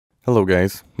Hello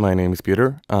guys, my name is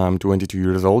Peter, I'm 22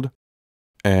 years old,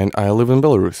 and I live in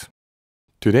Belarus.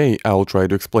 Today I'll try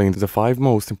to explain the 5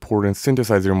 most important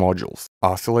synthesizer modules: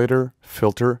 oscillator,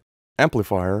 filter,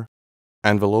 amplifier,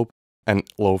 envelope, and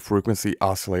low-frequency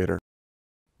oscillator.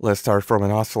 Let's start from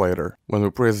an oscillator. When we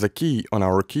press the key on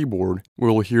our keyboard, we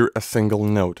will hear a single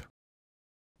note.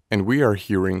 And we are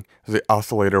hearing the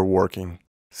oscillator working.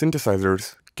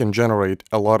 Synthesizers can generate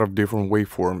a lot of different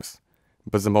waveforms,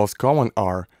 but the most common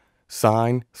are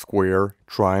sine, square,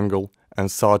 triangle,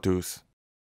 and sawtooth.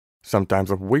 Some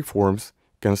types of waveforms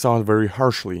can sound very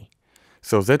harshly,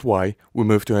 so that's why we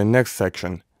move to a next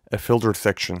section, a filter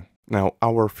section. Now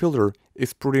our filter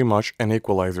is pretty much an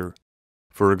equalizer.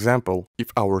 For example, if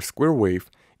our square wave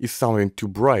is sounding too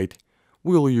bright,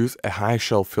 we will use a high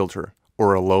shelf filter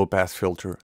or a low pass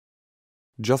filter.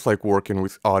 Just like working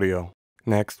with audio.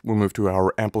 Next, we move to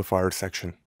our amplifier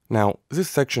section. Now, this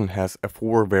section has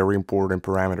 4 very important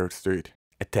parameters to it: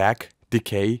 attack,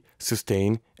 decay,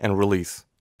 sustain, and release.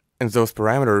 And those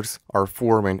parameters are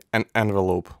forming an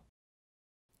envelope.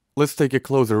 Let's take a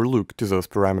closer look to those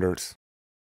parameters.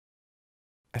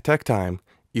 Attack time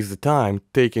is the time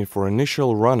taken for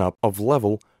initial run-up of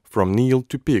level from nil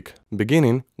to peak,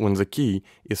 beginning when the key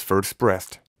is first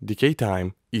pressed. Decay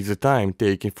time is the time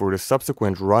taken for the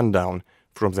subsequent rundown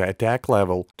from the attack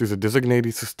level to the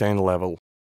designated sustain level.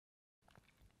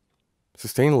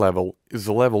 Sustain level is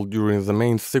the level during the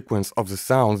main sequence of the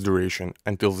sound's duration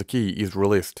until the key is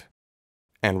released.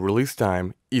 And release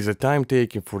time is the time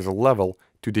taken for the level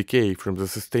to decay from the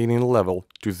sustaining level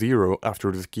to 0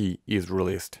 after the key is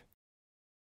released.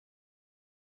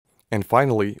 And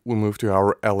finally, we move to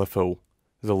our LFO,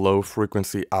 the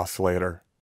low-frequency oscillator.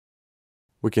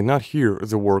 We cannot hear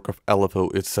the work of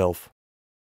LFO itself,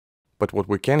 but what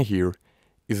we can hear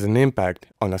is an impact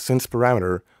on a synth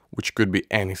parameter, which could be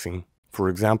anything. For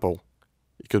example,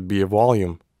 it could be a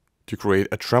volume to create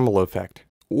a tremolo effect,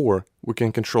 or we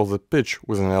can control the pitch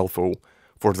with an LFO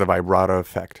for the vibrato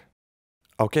effect.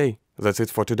 Okay, that's it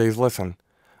for today's lesson.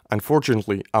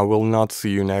 Unfortunately, I will not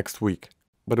see you next week,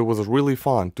 but it was really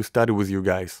fun to study with you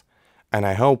guys, and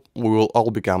I hope we will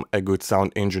all become a good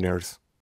sound engineers.